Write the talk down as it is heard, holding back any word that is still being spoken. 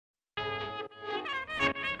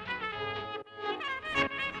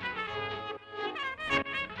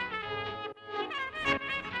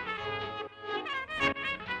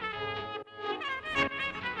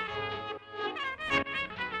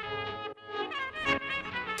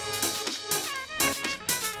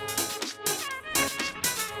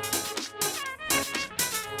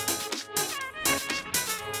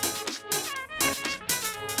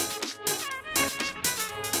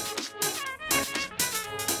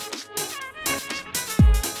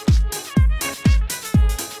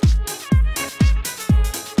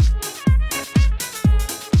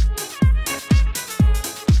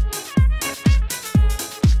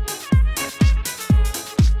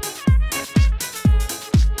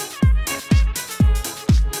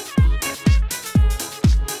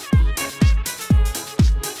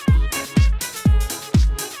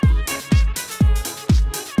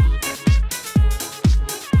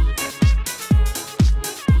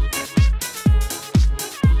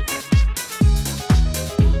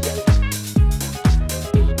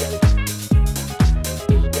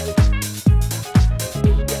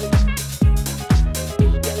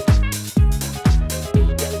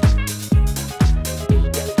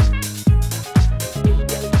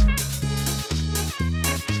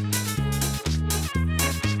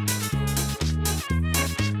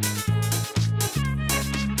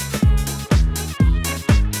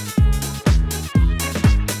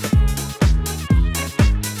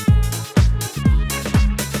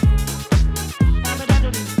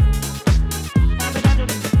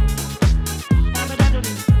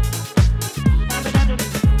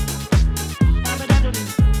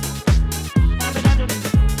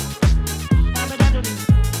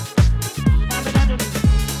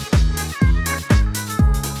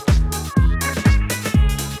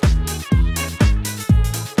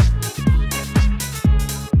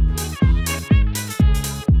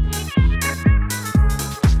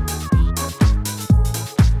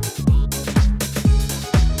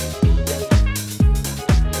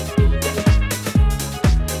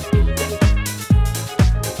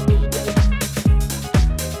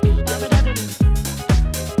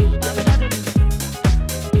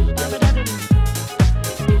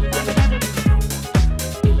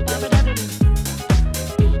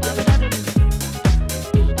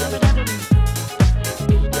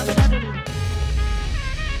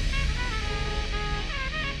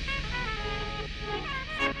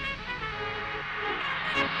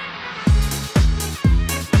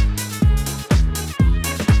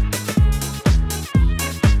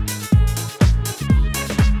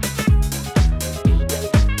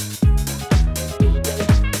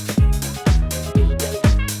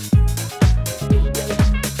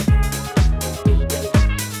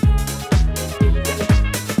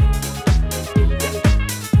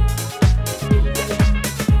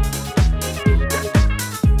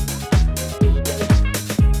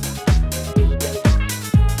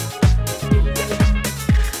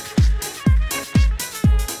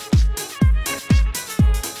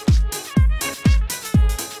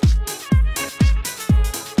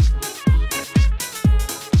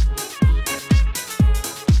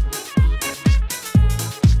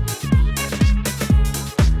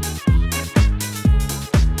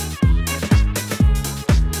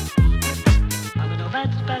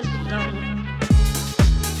what's best done.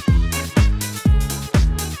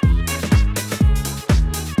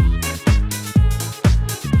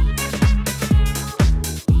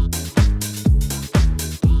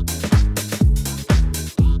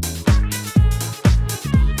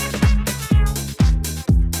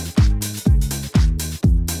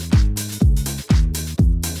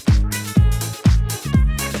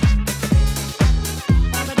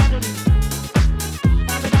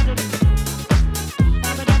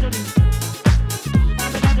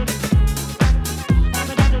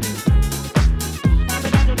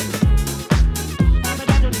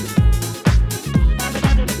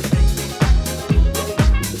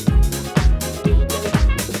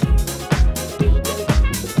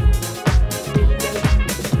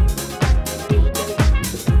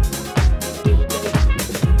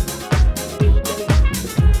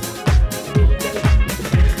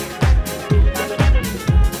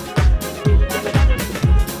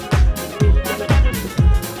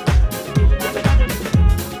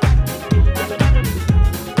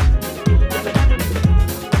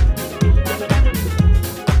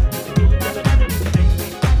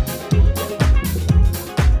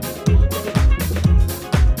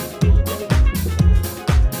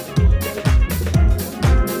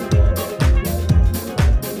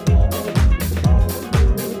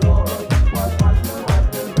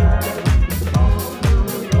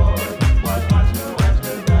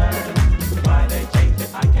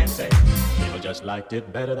 Liked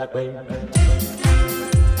it better that way.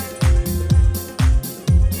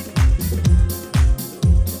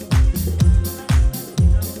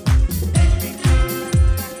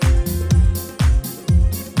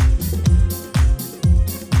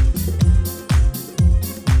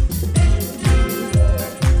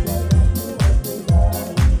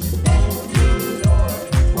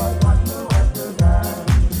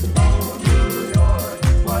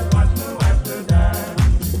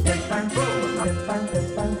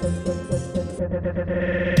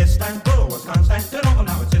 Istanbul was Constantinople,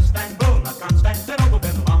 now it's Istanbul, not Constantinople.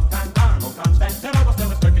 Been a long time gone. Oh, Constantinople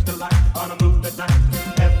still is Turkish delight on a moonlit night.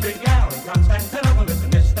 Every gal in Constantinople is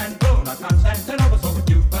in Istanbul, not Constantinople. So would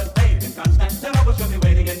you but babe in Constantinople, she'll be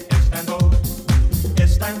waiting in Istanbul.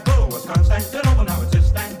 Istanbul was Constantinople, now it's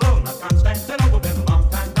Istanbul, not Constantinople. Been a long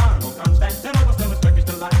time gone. Oh, Constantinople still is Turkish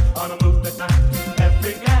delight on a moonlit night.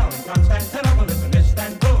 Every gal in Constantinople is in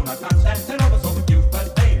Istanbul, not Constantinople. So would you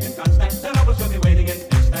but babe in Constantinople, she'll be waiting in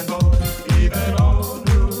Istanbul. Even old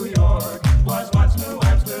New York was once New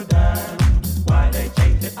Amsterdam. Why they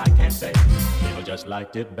changed it, I can't say. People just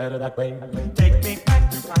liked it better that way. Take me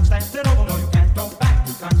back to Constantinople. No, you can't go back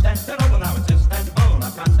to Constantinople. Now it's Istanbul,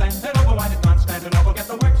 not Constantinople. Why did Constantinople get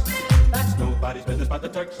the works? That's nobody's business but the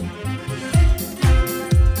Turks.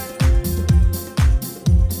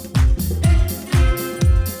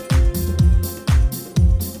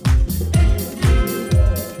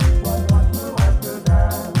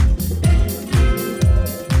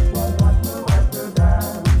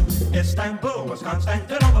 Istanbul was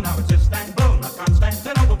Constantinople, now it's Istanbul, not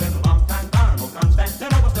Constantinople. Been a long time gone. Oh,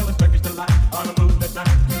 Constantinople still is Turkish delight on a moonlit night.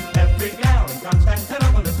 Every gal in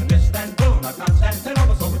Constantinople is in Istanbul, not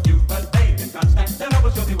Constantinople. So would you but babe in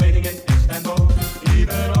Constantinople, she'll be waiting in Istanbul.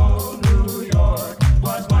 Even old New York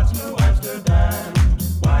was once New Amsterdam.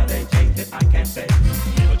 Why they changed it, I can't say.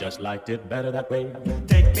 People just liked it better that way.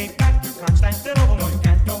 Take me back to Constantinople. No, you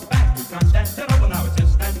can't go back to Constantinople. Now it's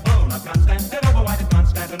Istanbul, not Constantinople. Why did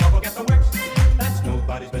Constantinople get the works? That's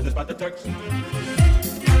nobody's business but the Turks.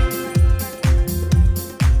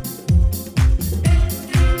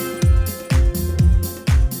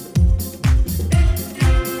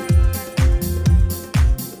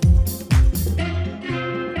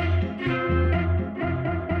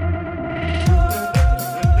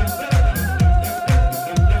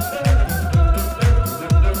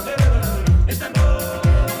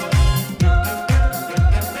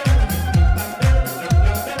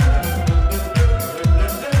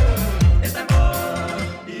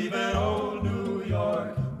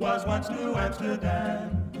 New Amsterdam.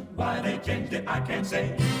 Why they changed it, I can't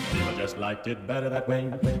say. People just liked it better that way.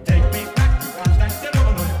 Take me back to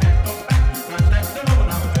Constantinople. No, you can't go back to Constantinople.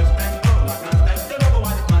 Now it's Istanbul, not Constantinople.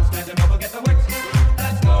 Why did Constantinople get the works?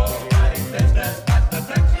 That's nobody's business but the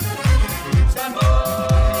Turks. Istanbul.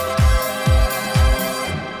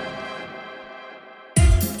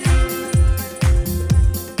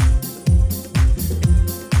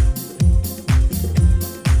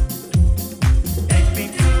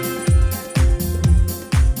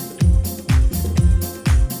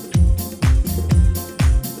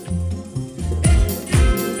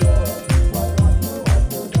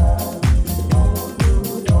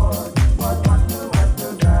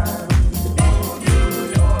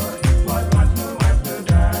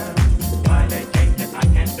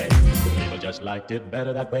 liked it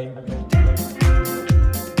better that way.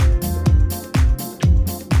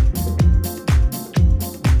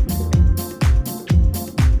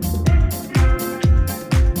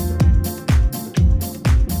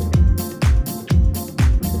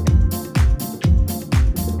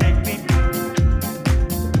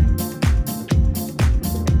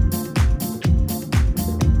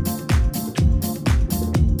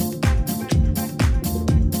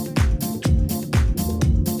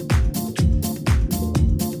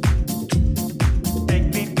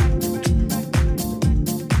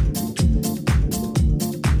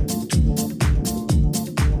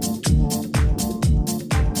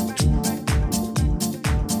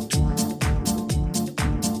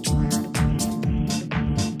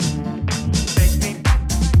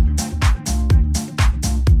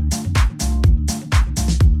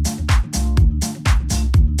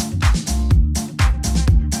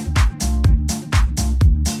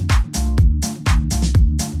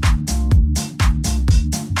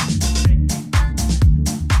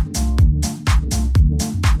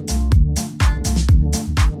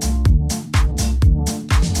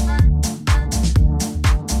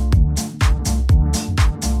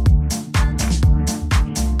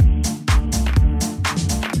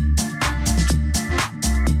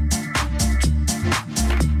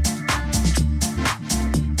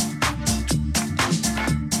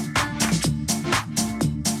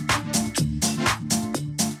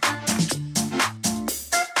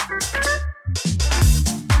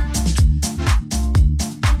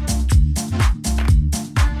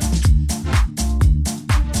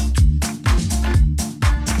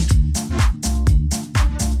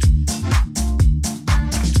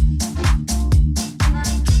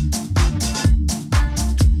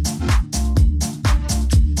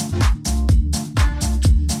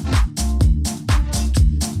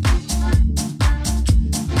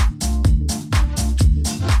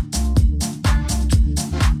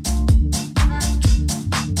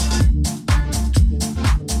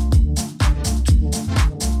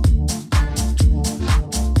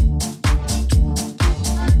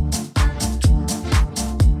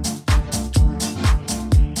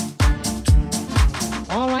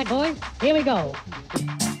 Here we go.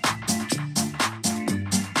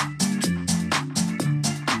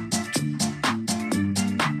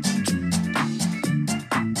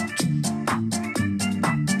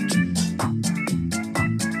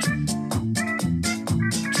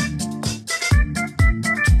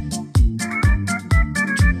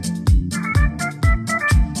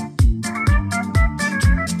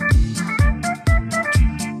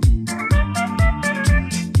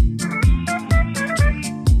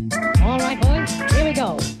 All right, boys, here we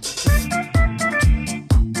go.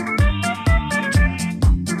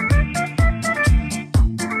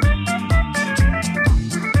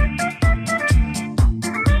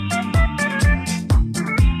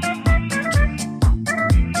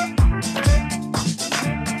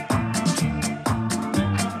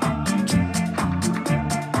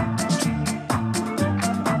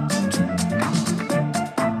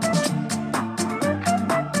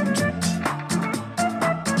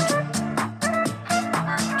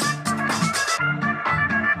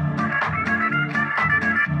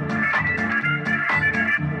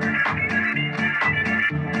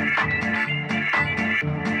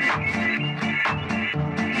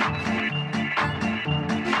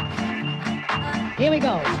 Here we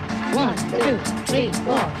go. 1, 2, 3,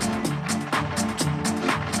 4.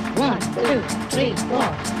 1, 2, 3,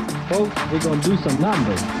 4. Folks, we're gonna do some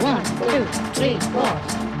numbers. 1, 2, 3, 4.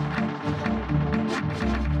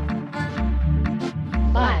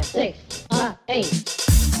 5, 6, 8.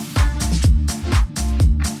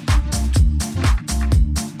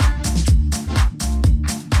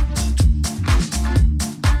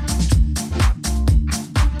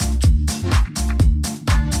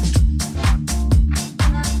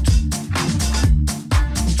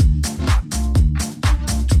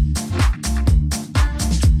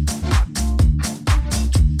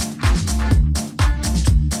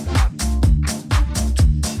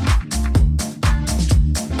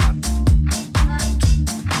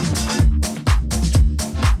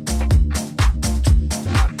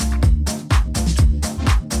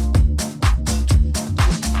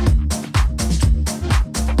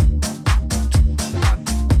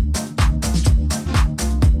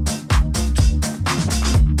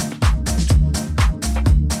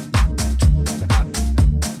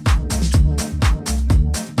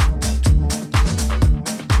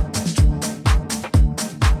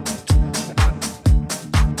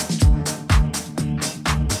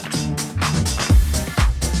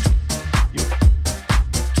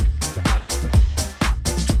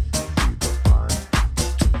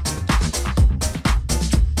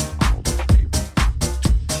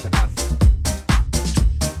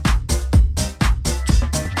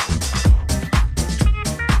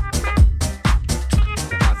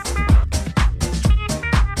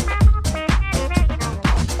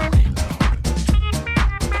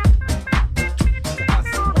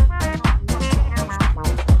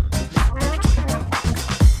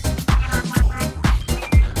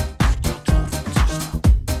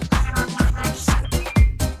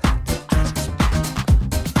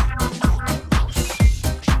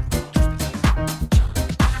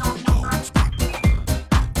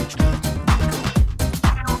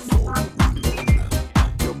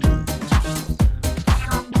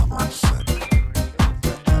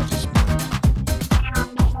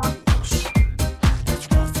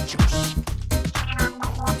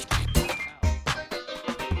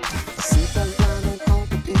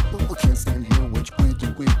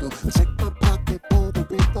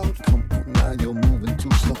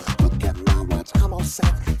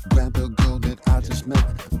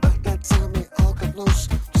 loose.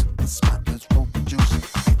 Check the spot, let's roll the juice.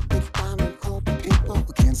 We're finding all the people.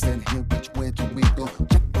 We can't stand here, which way do we go?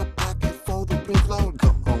 Check my pocket for the reload.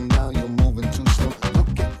 Come on now, you're moving too slow.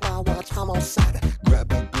 Look at my watch, I'm on side.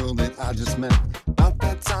 Grab a girl that I just met. About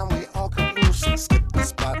that time we all come loose. Skip the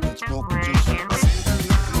spot, let's roll the juice.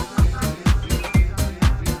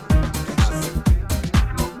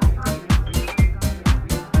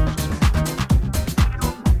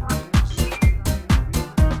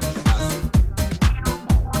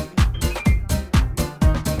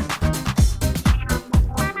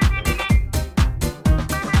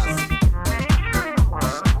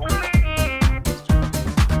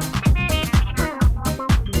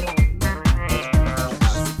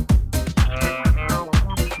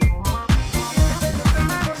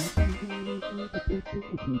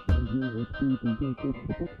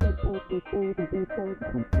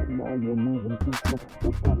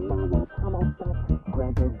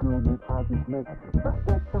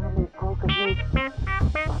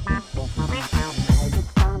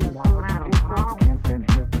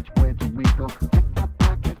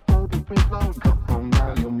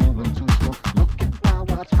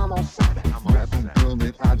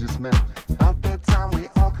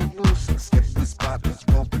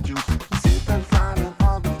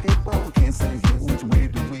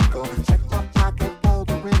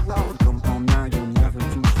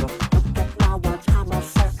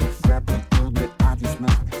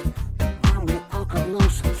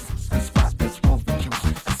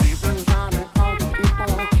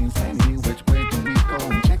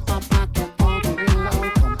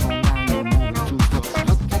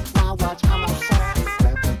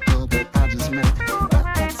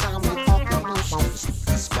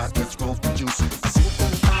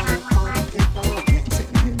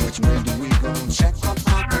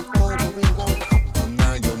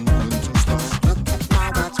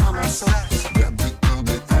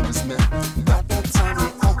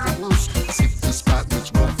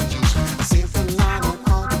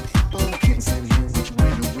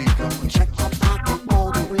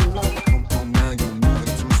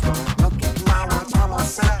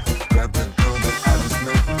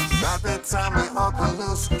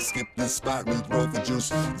 Skip this spot, we roll the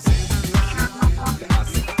juice.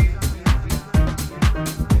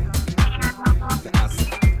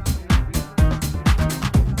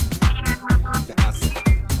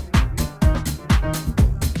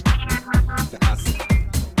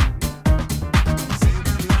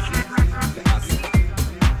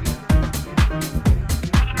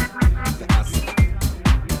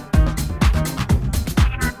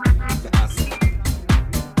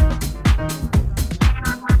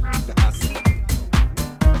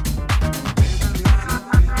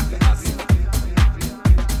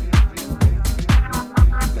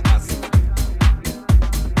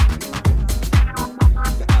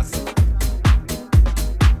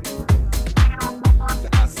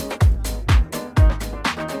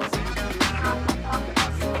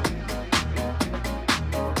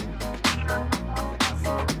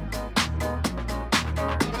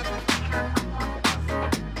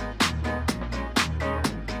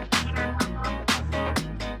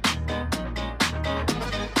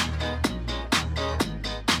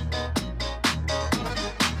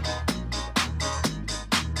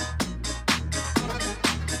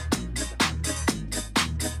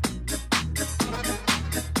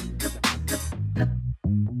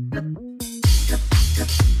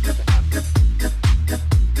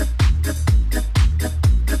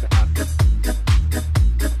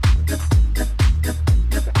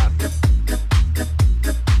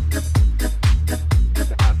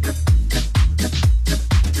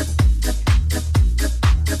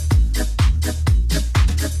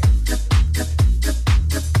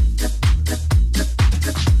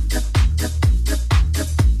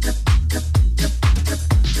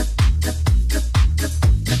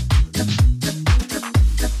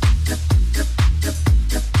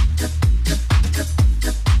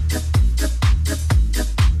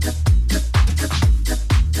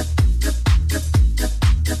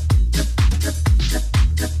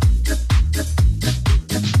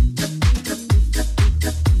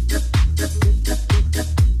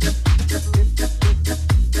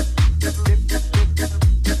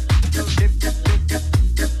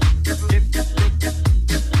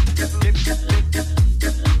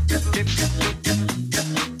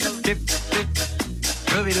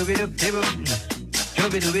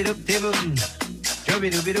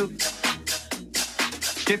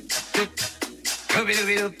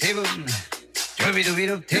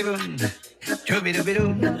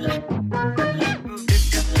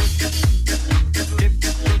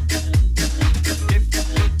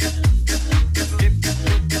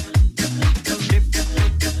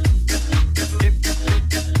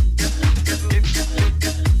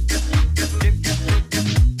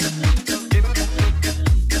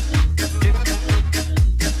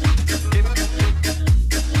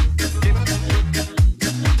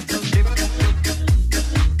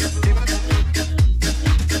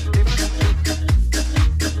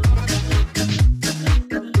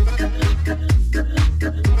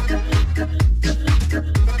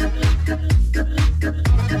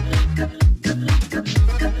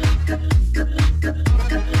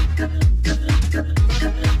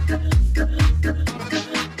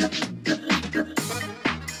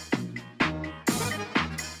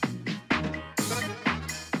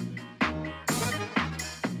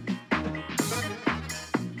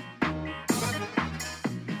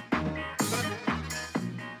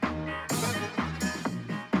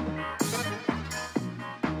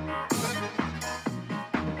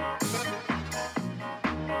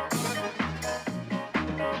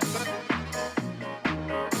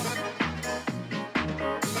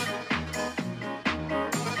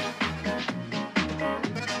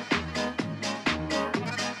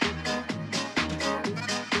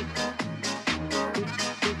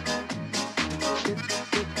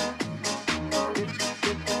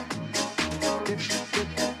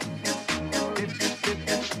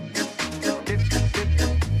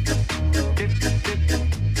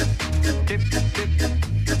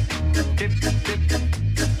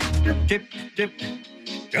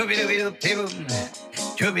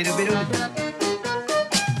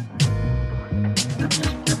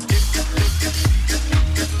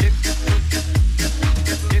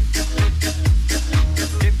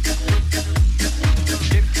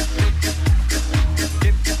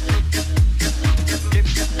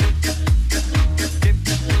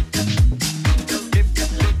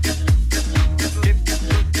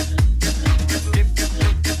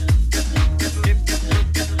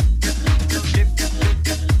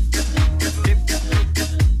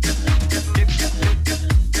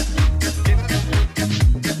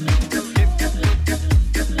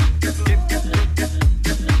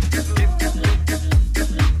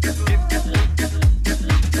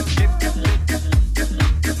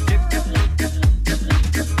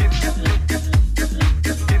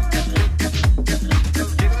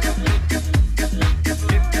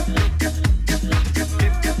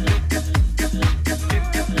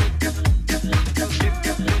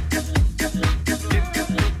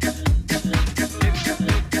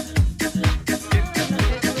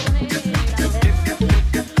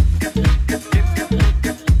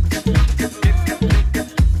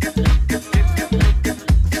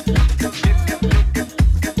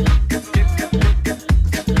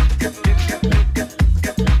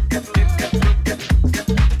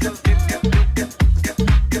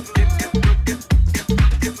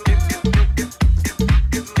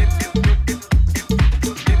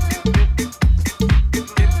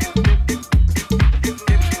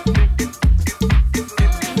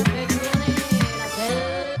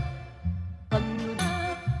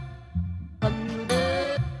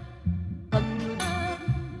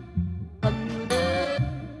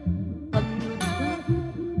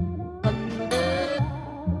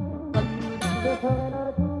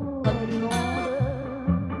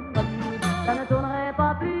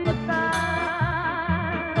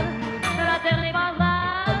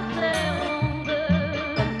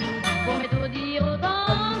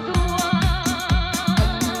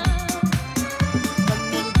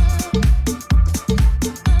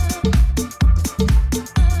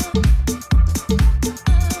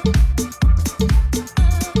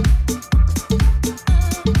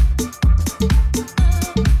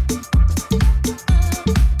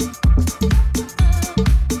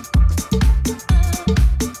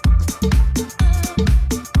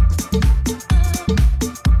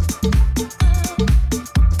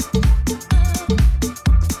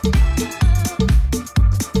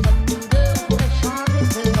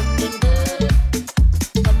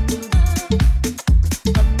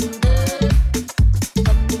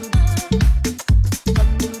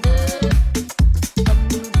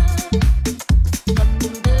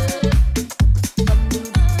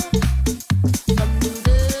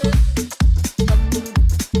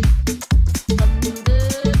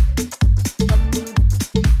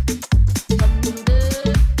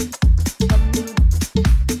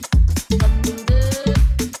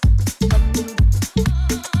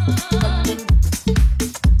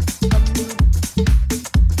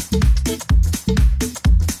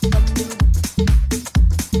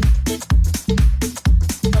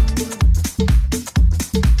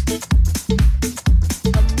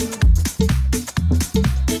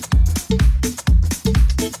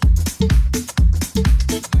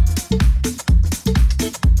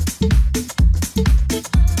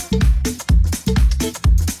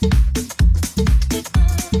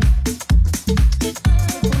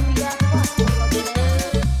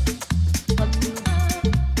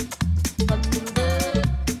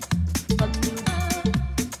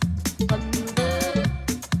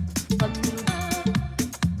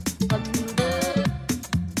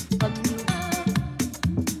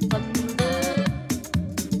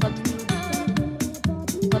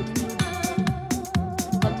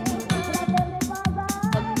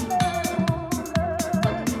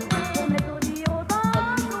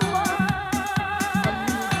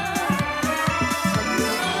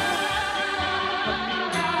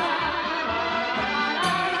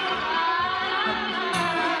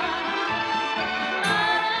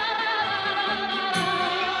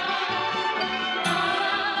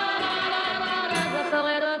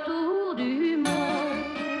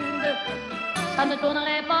 ça ne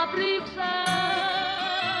tournerait pas plus que ça.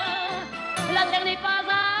 La terre n'est pas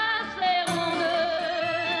assez ronde,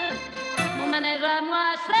 mon manège à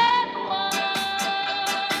moi c'est toi.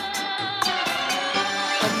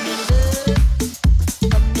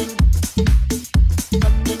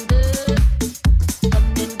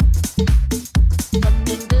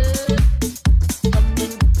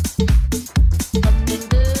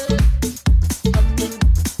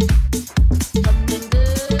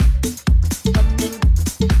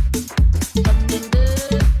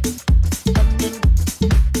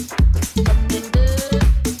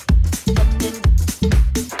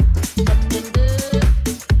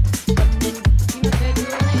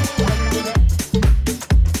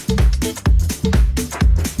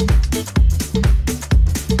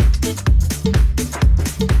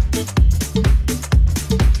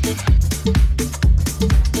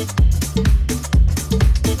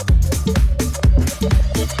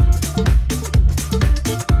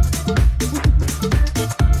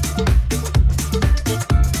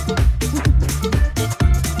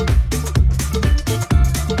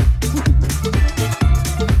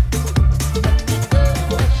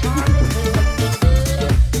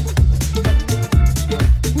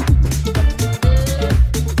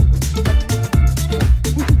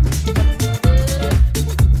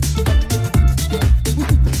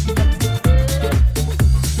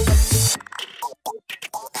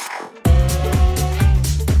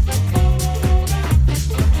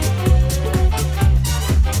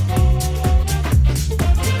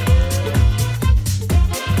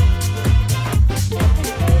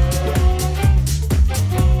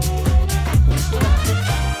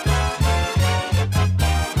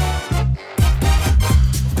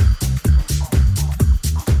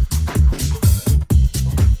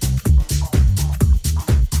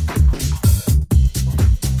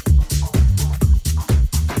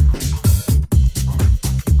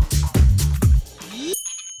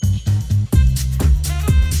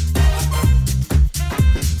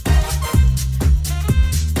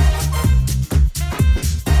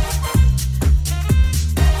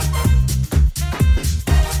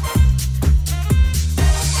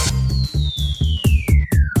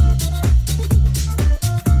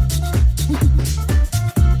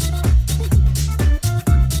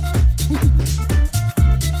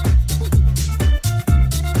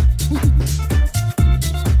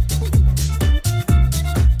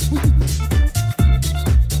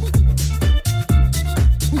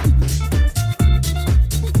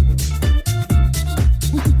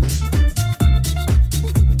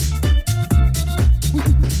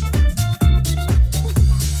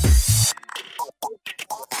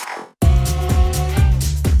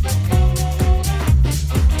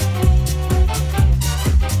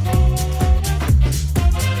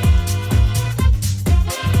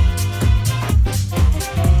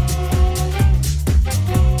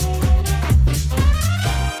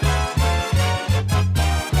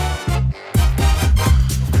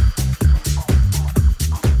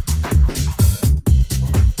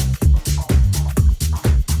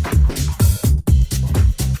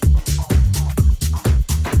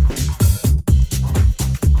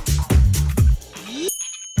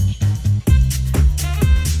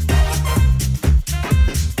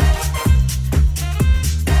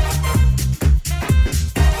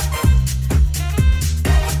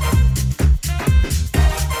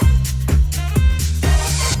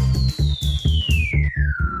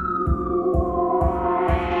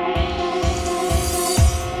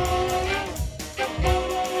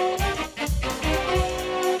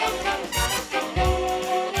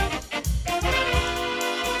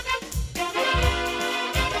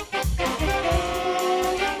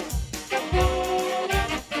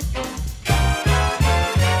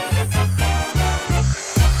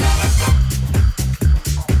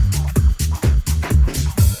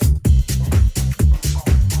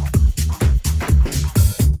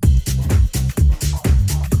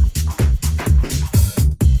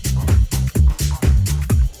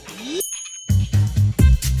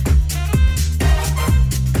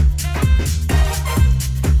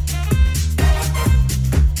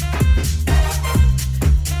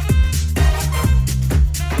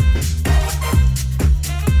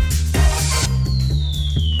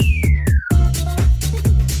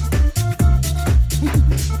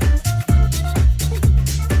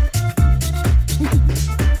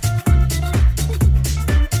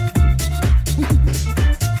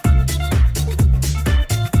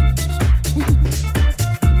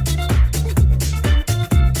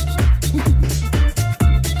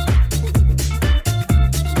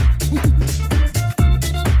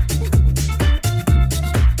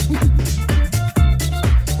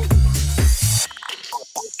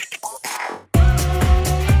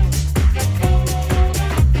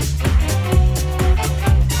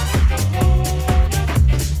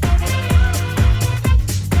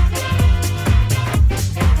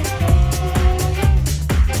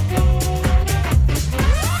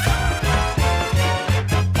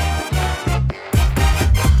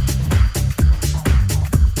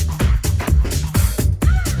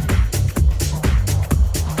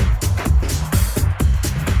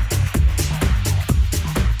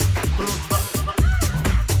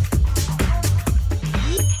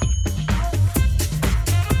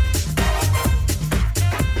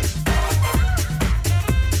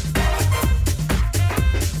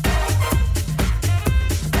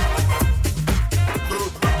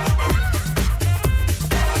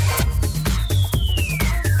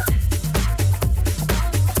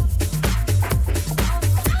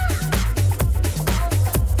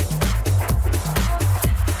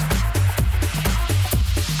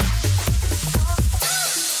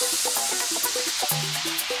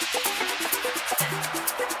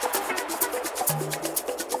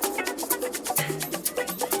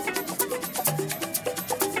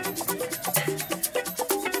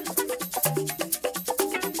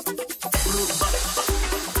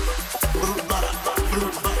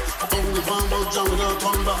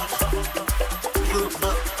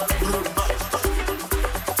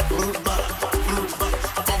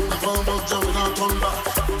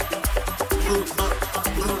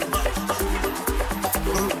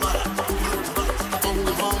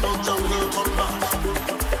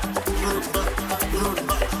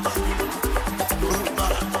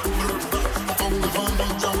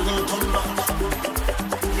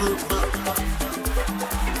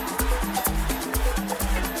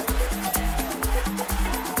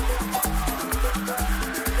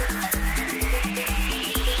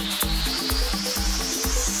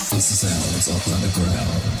 It's the sounds of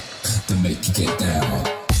underground that make you get down.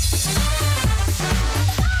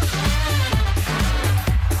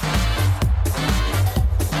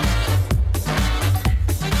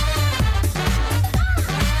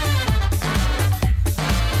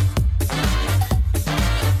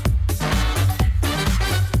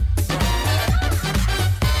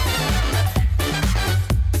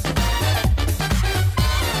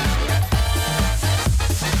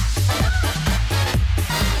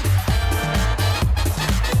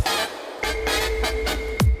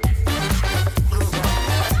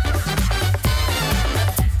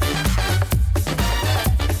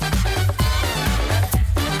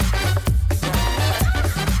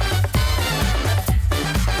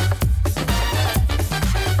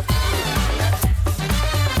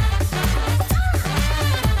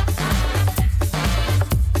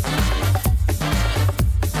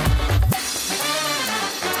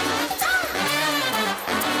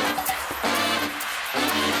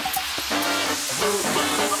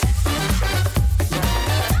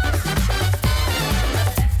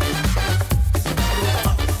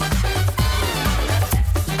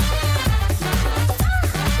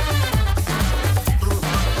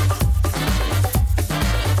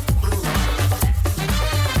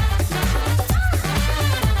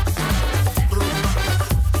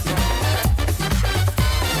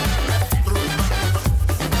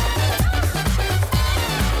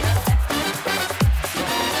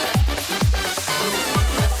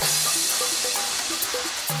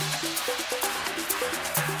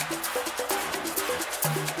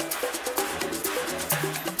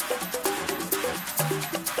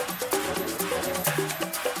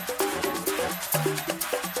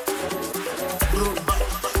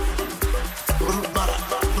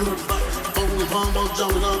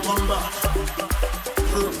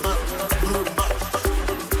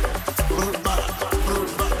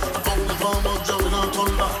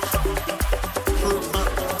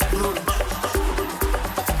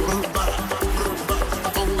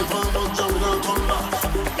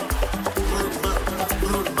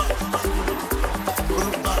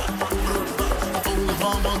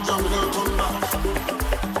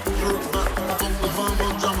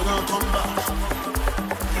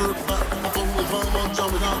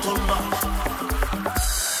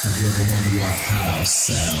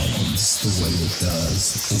 Sounds the way it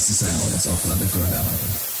does. It's the sounds of underground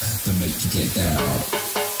that make you get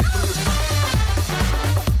down.